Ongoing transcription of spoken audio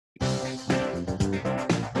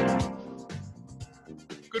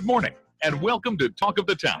Good morning, and welcome to Talk of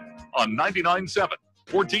the Town on 99.7,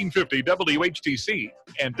 1450 WHTC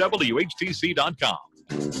and WHTC.com.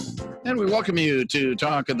 And we welcome you to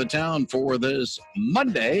Talk of the Town for this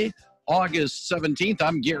Monday, August 17th.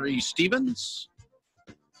 I'm Gary Stevens.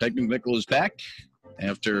 Peg McMickle is back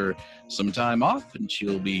after some time off, and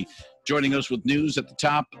she'll be joining us with news at the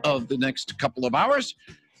top of the next couple of hours.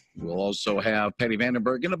 We'll also have Patty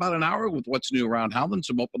Vandenberg in about an hour with what's new around Howland,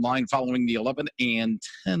 some open line following the 11 and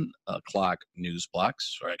 10 o'clock news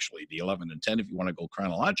blocks, or actually the 11 and 10 if you want to go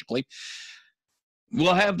chronologically.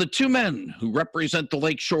 We'll have the two men who represent the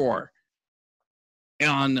Lake Shore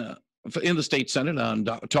in the state Senate on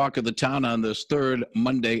Talk of the Town on this third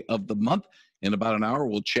Monday of the month. In about an hour,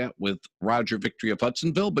 we'll chat with Roger Victory of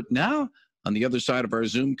Hudsonville. But now, on the other side of our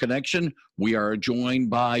Zoom connection, we are joined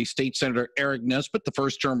by State Senator Aric Nesbitt, the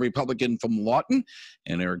first-term Republican from Lawton.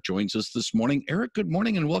 And Aric joins us this morning. Aric, good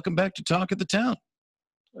morning, and welcome back to Talk of the Town.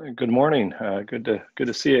 Good morning. Good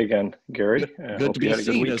to see you again, Gary. Good to be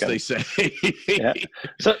seen, as they say. Yeah.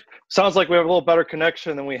 So sounds like we have a little better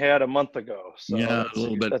connection than we had a month ago. So yeah, a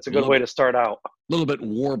little bit. That's a good way to start out. A little bit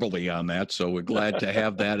warbly on that, so we're glad to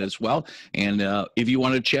have that as well. And if you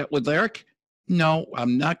want to chat with Aric, no,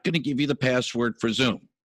 I'm not going to give you the password for Zoom.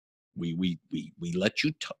 We let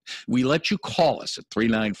you we let you call us at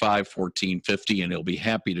 395-1450, and he'll be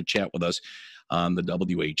happy to chat with us on the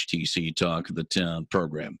WHTC Talk of the Town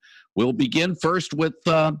program. We'll begin first with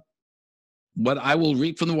what I will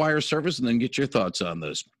read from the wire service and then get your thoughts on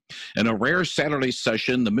this. In a rare Saturday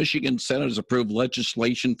session, the Michigan Senate has approved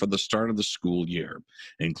legislation for the start of the school year,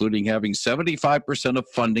 including having 75% of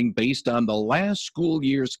funding based on the last school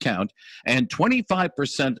year's count and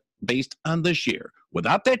 25% based on this year.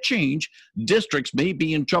 Without that change, districts may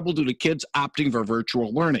be in trouble due to kids opting for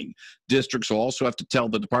virtual learning. Districts will also have to tell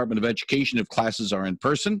the Department of Education if classes are in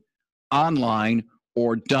person, online,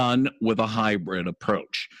 or done with a hybrid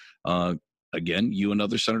approach. Again, you and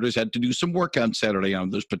other senators had to do some work on Saturday on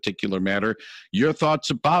this particular matter. Your thoughts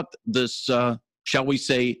about this, shall we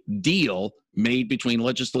say, deal made between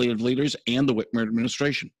legislative leaders and the Whitmer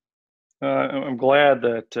administration? I'm glad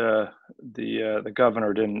that the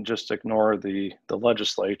governor didn't just ignore the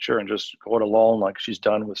legislature and just go it alone like she's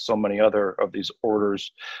done with so many other of these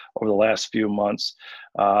orders over the last few months.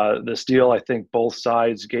 This deal, I think both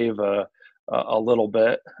sides gave a little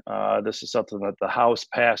bit. This is something that the House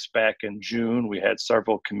passed back in June. We had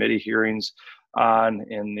several committee hearings on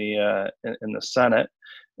in the Senate.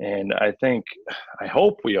 And I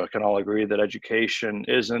hope we can all agree that education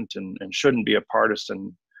isn't and shouldn't be a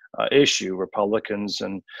partisan issue. Republicans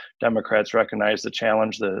and Democrats recognize the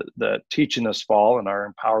challenge that teaching this fall and are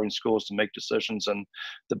empowering schools to make decisions in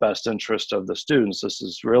the best interest of the students. This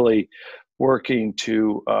is really working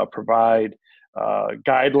to provide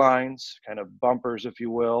guidelines, kind of bumpers, if you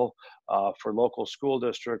will, for local school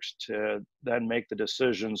districts to then make the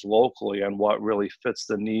decisions locally on what really fits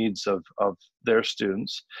the needs of their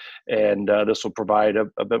students. And this will provide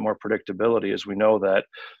a bit more predictability, as we know that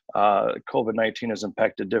COVID-19 has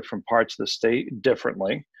impacted different parts of the state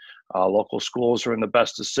differently. Local schools are in the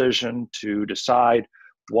best decision to decide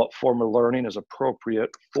what form of learning is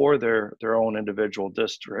appropriate for their own individual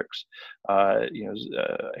districts.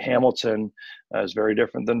 Hamilton is very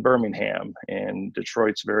different than Birmingham, and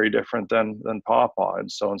Detroit's very different than Paw Paw. And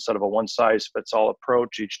so instead of a one-size-fits-all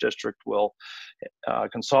approach, each district will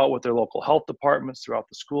consult with their local health departments throughout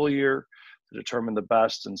the school year to determine the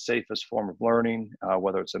best and safest form of learning,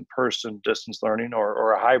 whether it's in person, distance learning,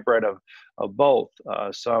 or a hybrid of both.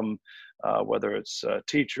 Whether it's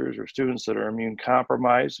teachers or students that are immune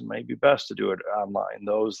compromised, it may be best to do it online.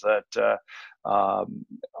 Those that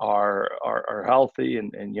are healthy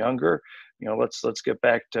and younger, let's get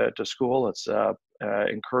back to school. Let's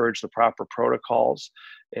encourage the proper protocols.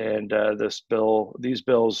 And these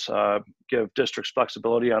bills give districts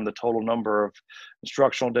flexibility on the total number of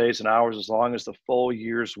instructional days and hours, as long as the full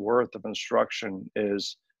year's worth of instruction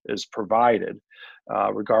is provided.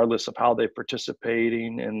 Regardless of how they're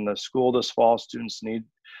participating in the school this fall, students need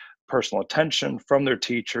personal attention from their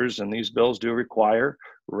teachers, and these bills do require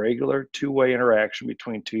regular two-way interaction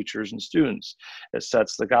between teachers and students. It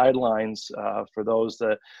sets the guidelines for those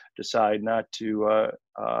that decide not to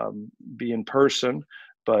be in person,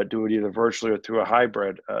 but do it either virtually or through a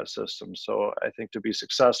hybrid system. So I think to be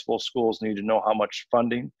successful, schools need to know how much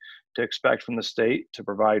funding to expect from the state to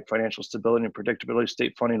provide financial stability and predictability.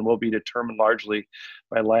 State funding will be determined largely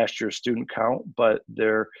by last year's student count, but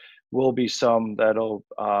there will be some that'll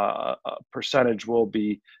percentage will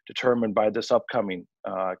be determined by this upcoming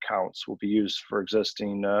counts. Will be used for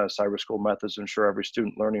existing cyber school methods to ensure every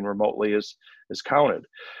student learning remotely is counted.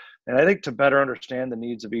 And I think to better understand the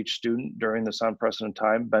needs of each student during this unprecedented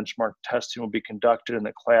time, benchmark testing will be conducted in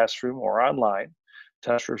the classroom or online.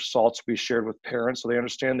 Test results will be shared with parents so they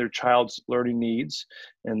understand their child's learning needs,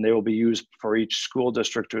 and they will be used for each school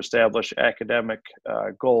district to establish academic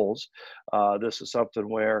goals. This is something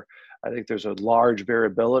where I think there's a large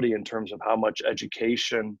variability in terms of how much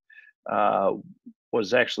education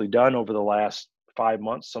was actually done over the last 5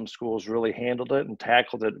 months. Some schools really handled it and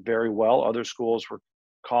tackled it very well. Other schools were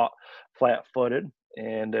caught flat-footed.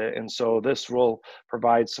 And so this will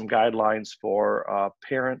provide some guidelines for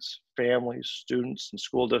parents, families, students, and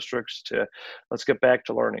school districts to let's get back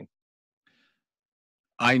to learning.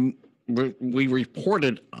 We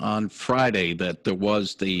reported on Friday that there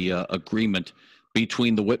was the agreement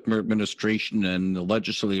between the Whitmer administration and the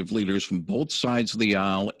legislative leaders from both sides of the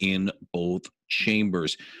aisle in both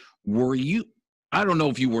chambers. Were you? I don't know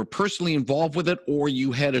if you were personally involved with it or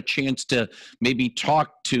you had a chance to maybe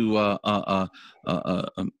talk to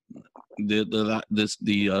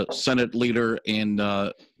the Senate leader and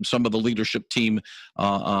some of the leadership team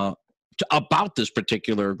about this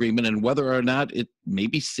particular agreement and whether or not it may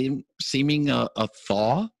be seeming a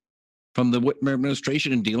thaw from the Whitmer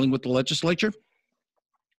administration in dealing with the legislature?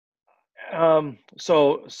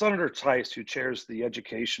 So Senator Tice, who chairs the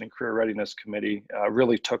Education and Career Readiness Committee,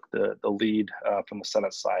 really took the lead from the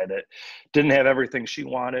Senate side. It didn't have everything she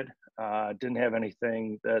wanted, didn't have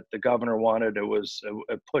anything that the governor wanted.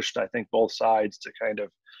 It pushed, I think, both sides to kind of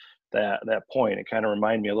that point. It kind of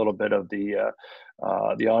reminded me a little bit of the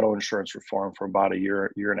auto insurance reform from about a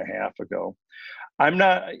year and a half ago. I'm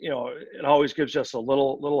not, it always gives us a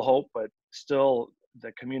little hope, but still,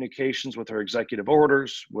 the communications with her executive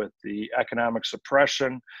orders, with the economic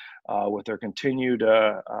suppression, with their continued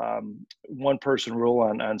one-person rule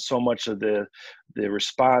on so much of the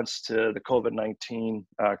response to the COVID-19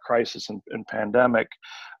 crisis and pandemic,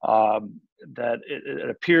 that it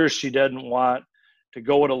appears she doesn't want to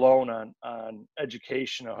go it alone on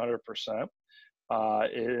education 100%.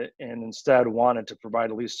 And instead wanted to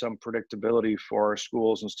provide at least some predictability for our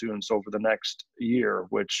schools and students over the next year,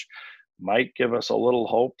 which might give us a little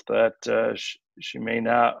hope that she may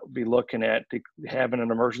not be looking at having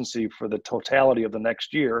an emergency for the totality of the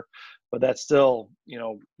next year. But that's still,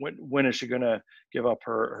 when is she going to give up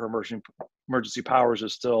her emergency powers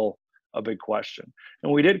is still a big question.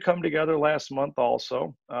 And we did come together last month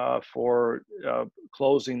also for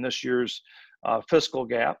closing this year's fiscal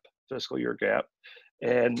year gap.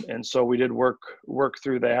 And so we did work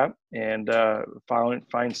through that and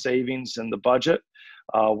find savings in the budget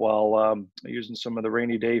while using some of the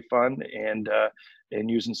rainy day fund and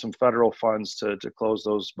using some federal funds to close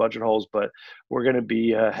those budget holes. But we're going to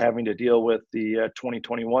be having to deal with the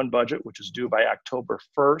 2021 budget, which is due by October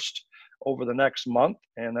 1st over the next month,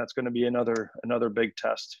 and that's going to be another big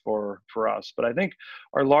test for us. But I think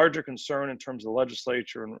our larger concern in terms of the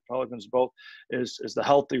legislature and Republicans both is the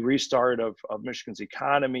healthy restart of Michigan's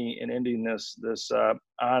economy and ending this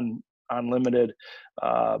unlimited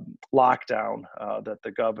lockdown that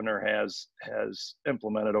the governor has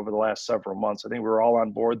implemented over the last several months. I think we were all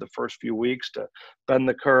on board the first few weeks to bend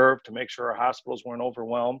the curve to make sure our hospitals weren't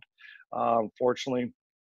overwhelmed. Fortunately,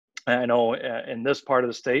 I know in this part of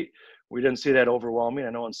the state, we didn't see that overwhelming. I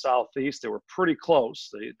know in Southeast, they were pretty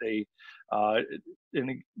close. They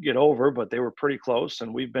didn't get over, but they were pretty close.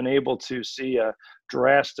 And we've been able to see a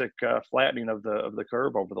drastic flattening of the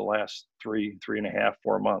curve over the last 3.5,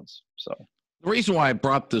 4 months. So. The reason why I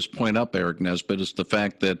brought this point up, Aric Nesbitt, is the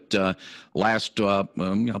fact that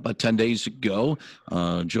about 10 days ago,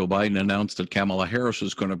 Joe Biden announced that Kamala Harris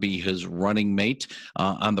was going to be his running mate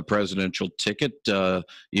on the presidential ticket,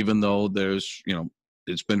 even though there's,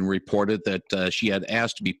 it's been reported that she had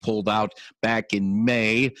asked to be pulled out back in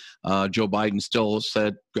May. Joe Biden still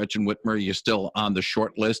said, Gretchen Whitmer, you're still on the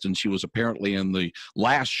short list, and she was apparently in the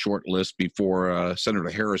last short list before Senator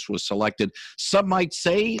Harris was selected. Some might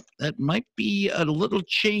say that might be a little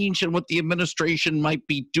change in what the administration might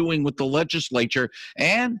be doing with the legislature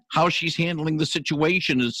and how she's handling the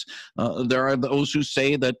situation. There are those who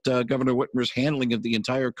say that Governor Whitmer's handling of the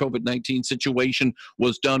entire COVID-19 situation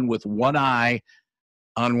was done with one eye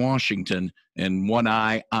on Washington and one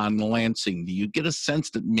eye on Lansing. Do you get a sense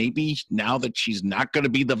that maybe now that she's not going to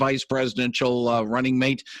be the vice presidential running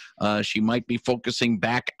mate, she might be focusing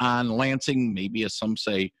back on Lansing? Maybe, as some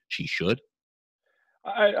say, she should?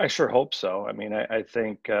 I sure hope so. I mean, I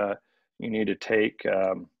think you need to take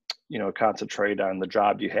concentrate on the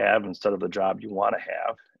job you have instead of the job you want to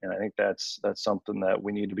have. And I think that's something that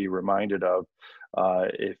we need to be reminded of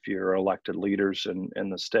if you're elected leaders in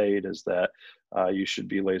the state, is that you should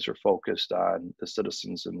be laser focused on the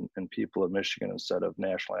citizens and people of Michigan instead of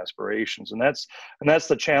national aspirations. And that's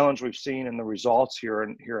the challenge we've seen in the results here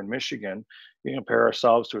in Michigan. You compare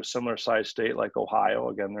ourselves to a similar sized state like Ohio.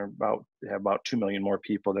 Again, they have about 2 million more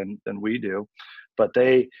people than we do. But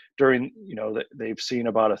they've seen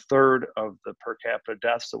about a third of the per capita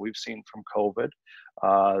deaths that we've seen from COVID.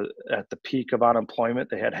 At the peak of unemployment,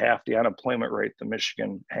 they had half the unemployment rate that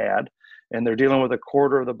Michigan had. And they're dealing with a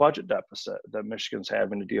quarter of the budget deficit that Michigan's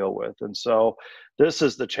having to deal with. And so this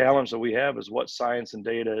is the challenge that we have, is what science and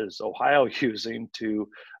data is Ohio using to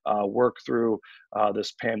work through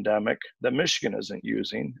this pandemic that Michigan isn't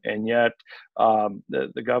using. And yet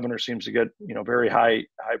the governor seems to get very high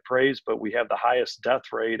praise, but we have the highest death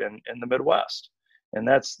rate in the Midwest. And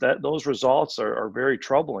those results are very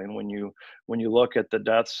troubling when you look at the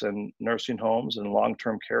deaths in nursing homes and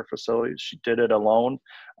long-term care facilities. She did it alone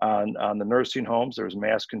on the nursing homes. There was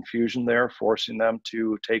mass confusion there, forcing them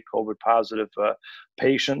to take COVID positive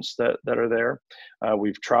patients that are there.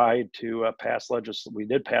 We've tried to pass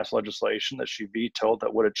legislation that she vetoed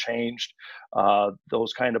that would have changed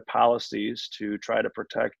those kind of policies to try to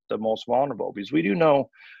protect the most vulnerable, because we do know,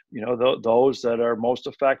 those that are most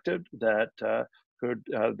affected, that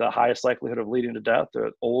the highest likelihood of leading to death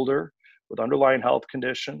are older with underlying health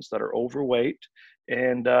conditions, that are overweight,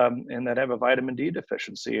 and that have a vitamin D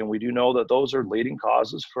deficiency. And we do know that those are leading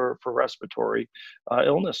causes for respiratory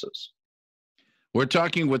illnesses. We're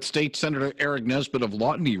talking with State Senator Aric Nesbitt of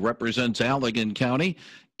Lawton. He represents Allegan County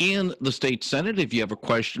in the state Senate. If you have a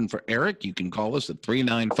question for Aric, you can call us at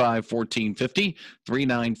 395-1450,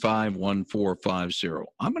 395-1450.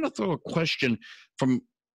 I'm going to throw a question from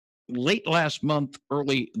late last month,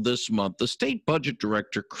 early this month. The state budget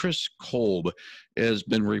director, Chris Kolb, has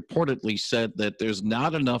been reportedly said that there's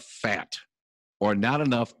not enough fat or not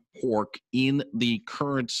enough pork in the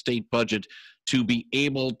current state budget to be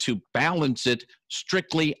able to balance it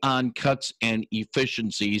strictly on cuts and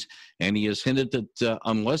efficiencies. And he has hinted that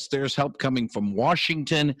unless there's help coming from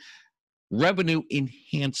Washington, revenue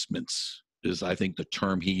enhancements is, I think, the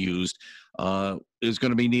term he used, is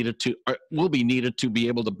going to be needed will be needed to be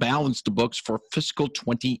able to balance the books for fiscal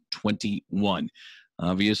 2021.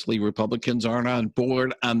 Obviously, Republicans aren't on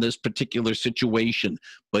board on this particular situation,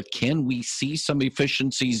 but can we see some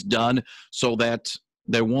efficiencies done so that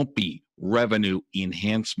there won't be revenue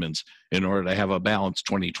enhancements in order to have a balanced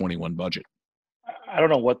 2021 budget? I don't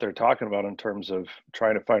know what they're talking about in terms of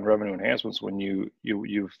trying to find revenue enhancements when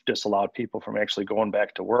you've disallowed people from actually going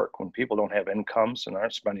back to work. When people don't have incomes and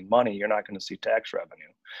aren't spending money, you're not going to see tax revenue.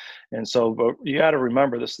 And so, but you got to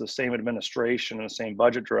remember, this is the same administration and the same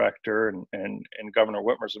budget director and Governor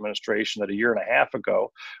Whitmer's administration that a year and a half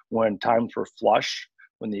ago, when times were flush,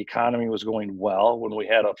 when the economy was going well, when we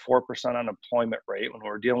had a 4% unemployment rate, when we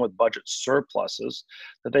were dealing with budget surpluses,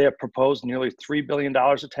 that they have proposed nearly $3 billion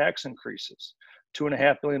of tax increases,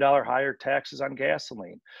 $2.5 billion higher taxes on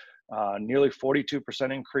gasoline, nearly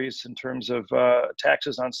 42% increase in terms of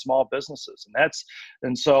taxes on small businesses.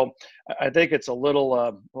 And so I think it's a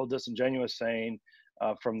little disingenuous saying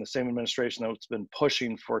from the same administration that's been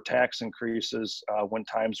pushing for tax increases when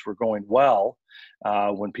times were going well,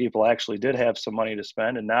 when people actually did have some money to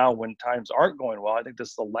spend. And now when times aren't going well, I think this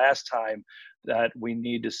is the last time that we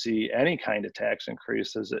need to see any kind of tax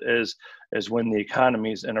increases is when the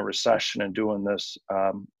economy is in a recession and doing this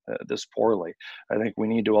poorly. I think we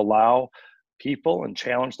need to allow people and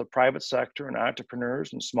challenge the private sector and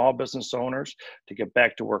entrepreneurs and small business owners to get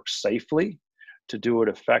back to work safely, to do it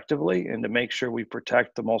effectively, and to make sure we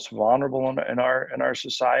protect the most vulnerable in our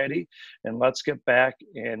society. And let's get back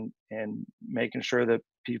and making sure that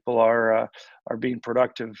people are being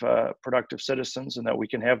productive citizens, and that we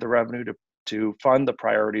can have the revenue to fund the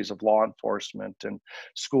priorities of law enforcement and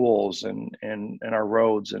schools and our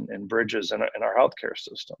roads and bridges and our healthcare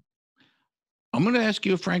system. I'm going to ask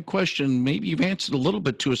you a frank question. Maybe you've answered a little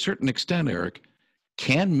bit to a certain extent, Aric.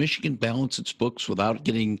 Can Michigan balance its books without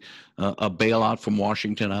getting a bailout from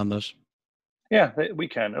Washington on this? Yeah, we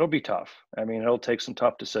can. It'll be tough. I mean, it'll take some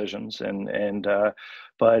tough decisions,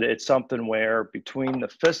 but it's something where between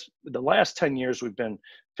the last 10 years, we've been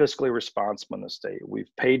fiscally responsible in the state. We've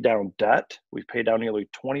paid down debt. We've paid down nearly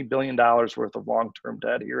 $20 billion worth of long-term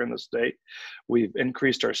debt here in the state. We've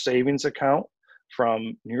increased our savings account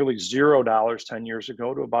from nearly $0 10 years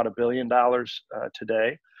ago to about $1 billion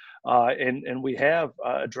today. And we have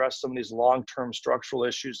addressed some of these long-term structural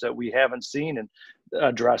issues that we haven't seen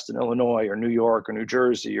addressed in Illinois or New York or New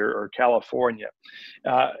Jersey or California.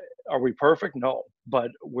 Are we perfect? No,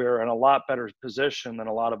 but we're in a lot better position than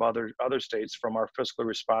a lot of other states from our fiscally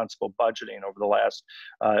responsible budgeting over the last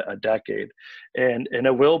a decade, and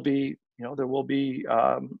it will be, there will be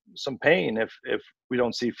some pain if we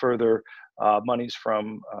don't see further monies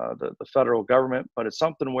from the federal government. But it's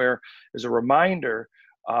something where, as a reminder,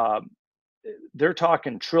 they're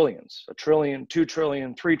talking trillions, $1 trillion, $2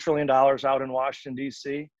 trillion, $3 trillion out in Washington,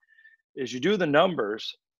 D.C. As you do the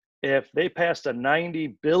numbers, if they passed a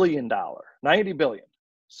 $90 billion,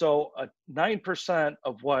 so 9%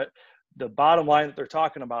 of what the bottom line that they're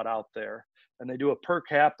talking about out there, and they do a per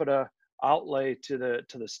capita outlay to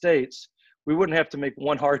the states, we wouldn't have to make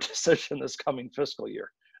one hard decision this coming fiscal year.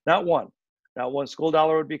 Not one school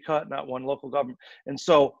dollar would be cut, not one local government. And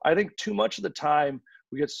so I think too much of the time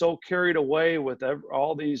we get so carried away with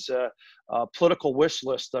all these political wish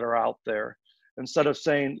lists that are out there, instead of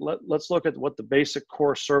saying, let's look at what the basic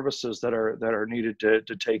core services that are needed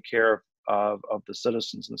to take care of the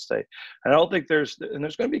citizens in the state. And I don't think there's going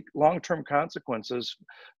to be long-term consequences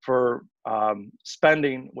for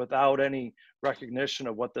spending without any recognition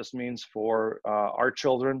of what this means for our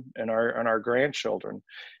children and our grandchildren,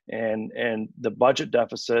 and the budget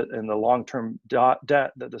deficit and the long-term debt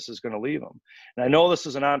that this is going to leave them. And I know this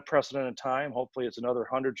is an unprecedented time. Hopefully it's another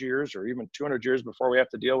 100 years or even 200 years before we have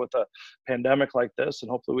to deal with a pandemic like this,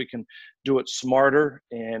 and hopefully we can do it smarter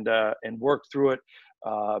and work through it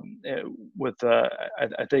with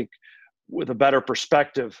I think with a better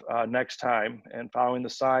perspective next time, and following the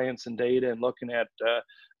science and data and looking at the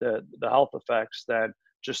health effects than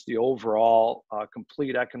just the overall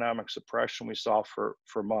complete economic suppression we saw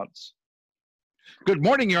for months. Good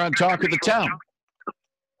morning. You're on Talk of the Town.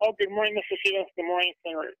 Oh, good morning, Mr. Stevens. Good morning,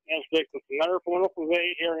 Senator Nesbitt. It's another wonderful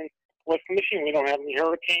day here in West Michigan. We don't have any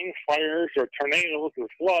hurricanes, fires, or tornadoes or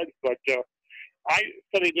floods, but I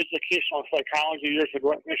studied educational psychology years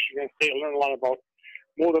ago at Michigan State. I learned a lot about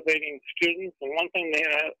motivating students, and one thing they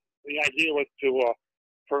had, the idea was to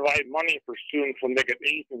provide money for students when they get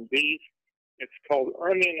A's and B's. It's called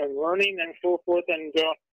earning and learning and so forth, and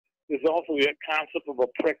there's also the concept of a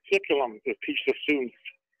curriculum to teach the students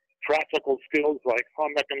practical skills like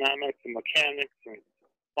home economics and mechanics and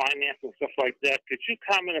finance and stuff like that. Could you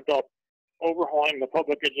comment about overhauling the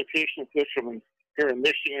public education system here in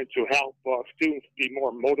Michigan to help students be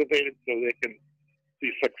more motivated so they can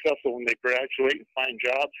be successful when they graduate and find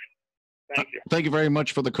jobs? Thank you. Thank you very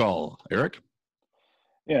much for the call, Aric.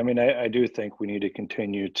 Yeah, I mean, I do think we need to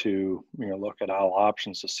continue to look at all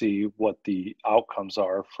options to see what the outcomes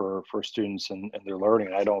are for students and their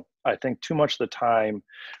learning. I think too much of the time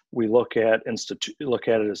we look at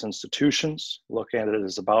it as institutions, look at it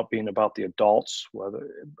as being about the adults.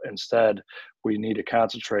 Instead we need to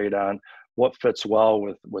concentrate on what fits well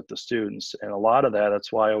with the students, and a lot of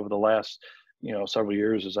that's why over the last several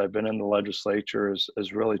years as I've been in the legislature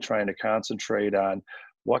is really trying to concentrate on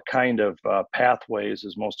what kind of pathways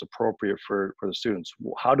is most appropriate for the students.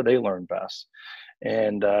 How do they learn best?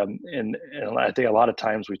 And I think a lot of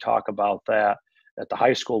times we talk about that at the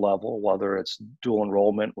high school level, whether it's dual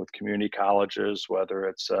enrollment with community colleges, whether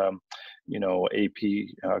it's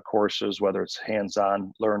AP courses, whether it's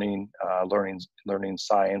hands-on learning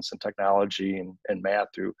science and technology and math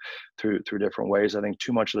through different ways. I think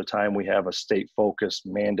too much of the time we have a state-focused,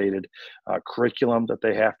 mandated curriculum that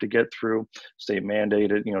they have to get through,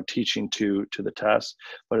 state-mandated, teaching to the test.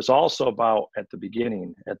 But it's also about at the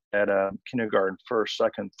beginning, at kindergarten, first,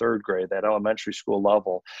 second, third grade, that elementary school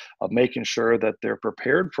level, of making sure that they're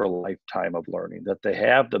prepared for a lifetime of learning, that they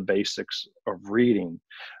have the basics of reading,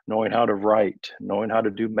 knowing how to write, knowing how to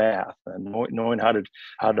do math, and knowing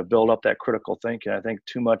how to build up that critical thinking. I think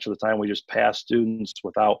too much of the time we just pass students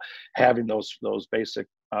without having those basic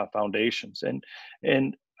foundations.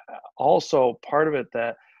 And also part of it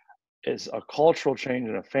that is a cultural change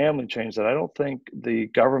and a family change that I don't think the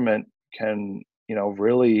government can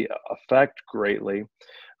really affect greatly,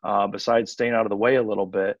 besides staying out of the way a little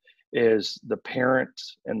bit, is the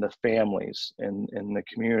parents and the families in the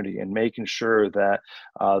community, and making sure that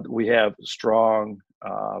we have strong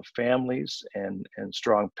families and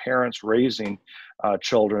strong parents raising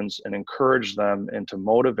children, and encourage them and to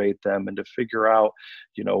motivate them and to figure out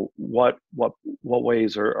what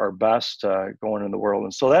ways are best going in the world.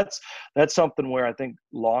 And so that's something where I think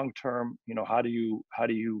long term, how do you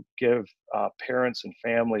give parents and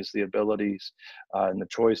families the abilities and the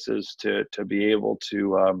choices to be able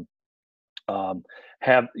to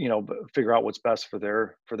have figure out what's best for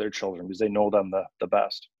their children, because they know them the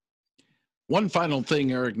best. One final thing,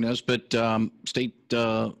 Aric Nesbitt,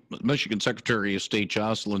 Michigan Secretary of State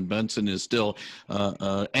Jocelyn Benson is still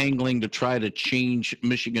angling to try to change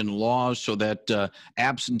Michigan laws so that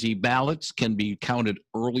absentee ballots can be counted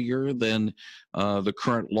earlier than the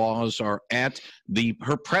current laws are at.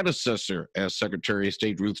 Her predecessor as Secretary of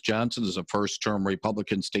State, Ruth Johnson, is a first-term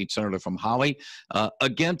Republican state senator from Holly,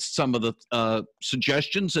 against some of the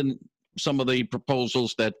suggestions and some of the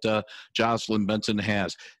proposals that Jocelyn Benson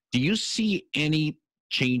has. Do you see any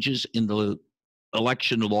changes in the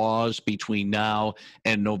election laws between now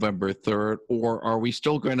and November 3rd, or are we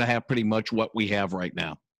still going to have pretty much what we have right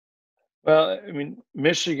now? Well, I mean,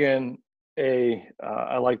 Michigan,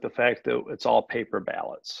 I like the fact that it's all paper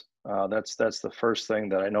ballots. That's the first thing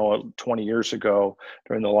that I know. 20 years ago,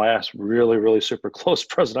 during the last really super close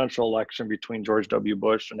presidential election between George W.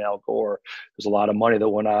 Bush and Al Gore, there's a lot of money that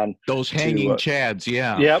went on. Those hanging chads,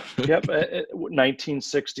 yeah. Yep.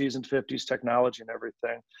 1960s and 50s technology and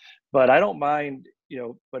everything. But I don't mind,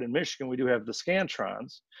 but in Michigan, we do have the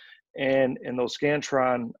Scantrons. And in those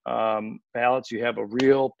Scantron ballots, you have a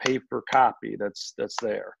real paper copy that's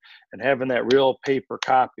there. And having that real paper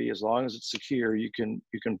copy, as long as it's secure, you can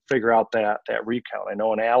figure out that recount. I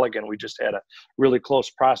know in Allegan, we just had a really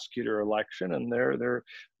close prosecutor election, and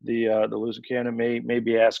the losing candidate may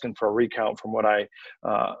be asking for a recount, from what I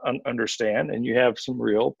understand. And you have some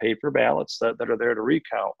real paper ballots that are there to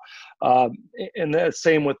recount. And that's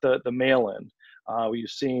same with the mail-in. We've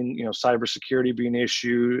seen, cybersecurity being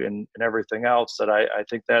issued and everything else. That I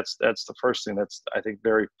think that's the first thing that's, I think,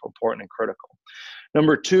 very important and critical.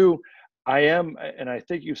 Number two, and I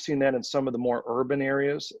think you've seen that in some of the more urban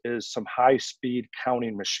areas, is some high-speed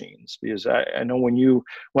counting machines. Because I know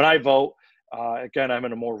when I vote, again, I'm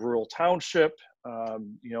in a more rural township.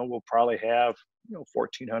 We'll probably have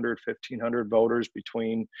 1,400, 1,500 voters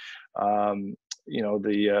between.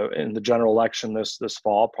 In the general election this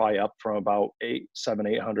fall, probably up from about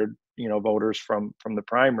 800 voters from the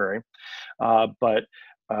primary. But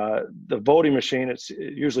the voting machine, it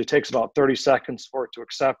usually takes about 30 seconds for it to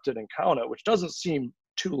accept it and count it, which doesn't seem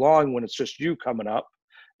too long when it's just you coming up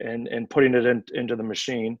and putting it into the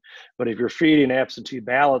machine. But if you're feeding absentee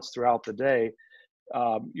ballots throughout the day,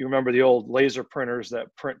 you remember the old laser printers that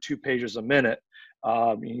print 2 pages a minute.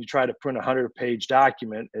 You try to print a 100-page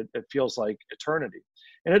document, it feels like eternity.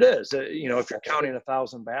 And it is, if you're counting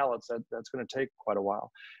 1,000 ballots, that's going to take quite a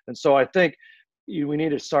while. And so I think we need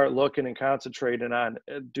to start looking and concentrating on,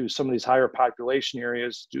 do some of these higher population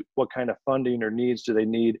areas, what kind of funding or needs do they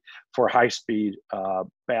need for high-speed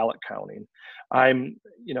ballot counting? I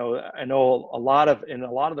know a lot of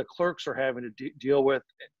the clerks are having to deal with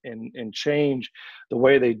and change the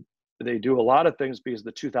way they do a lot of things, because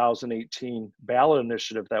the 2018 ballot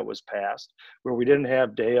initiative that was passed, where we didn't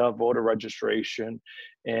have day of voter registration,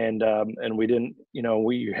 and we didn't,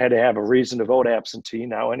 we had to have a reason to vote absentee.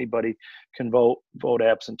 Now anybody can vote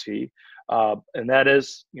absentee, and that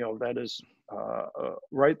is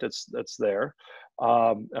right. That's there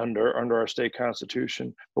under our state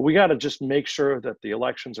constitution. But we got to just make sure that the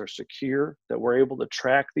elections are secure, that we're able to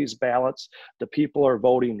track these ballots, the people are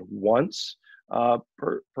voting once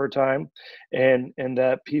per time, and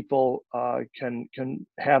that people can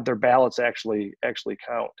have their ballots actually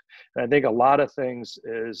count. And I think a lot of things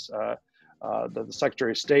is that the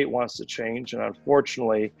Secretary of State wants to change, and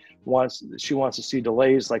unfortunately she wants to see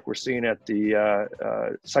delays like we're seeing at the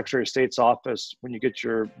Secretary of State's office when you get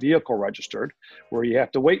your vehicle registered, where you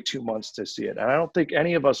have to wait 2 months to see it. And I don't think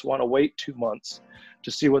any of us want to wait 2 months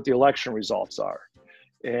to see what the election results are.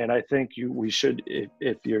 And I think we should,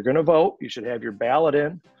 if you're going to vote, you should have your ballot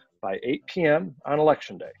in by 8 p.m. on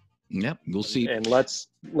election day. Yep, we'll see. And let's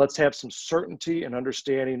have some certainty and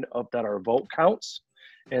understanding of that our vote counts,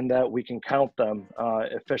 and that we can count them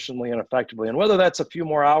efficiently and effectively. And whether that's a few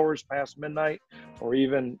more hours past midnight or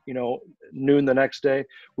even noon the next day,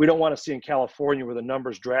 we don't want to see in California where the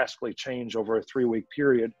numbers drastically change over a 3-week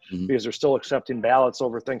period, because they're still accepting ballots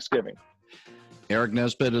over Thanksgiving. Aric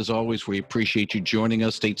Nesbitt, as always, we appreciate you joining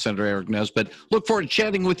us, State Senator Aric Nesbitt. Look forward to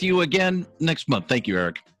chatting with you again next month. Thank you,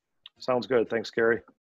 Aric. Sounds good. Thanks, Gary.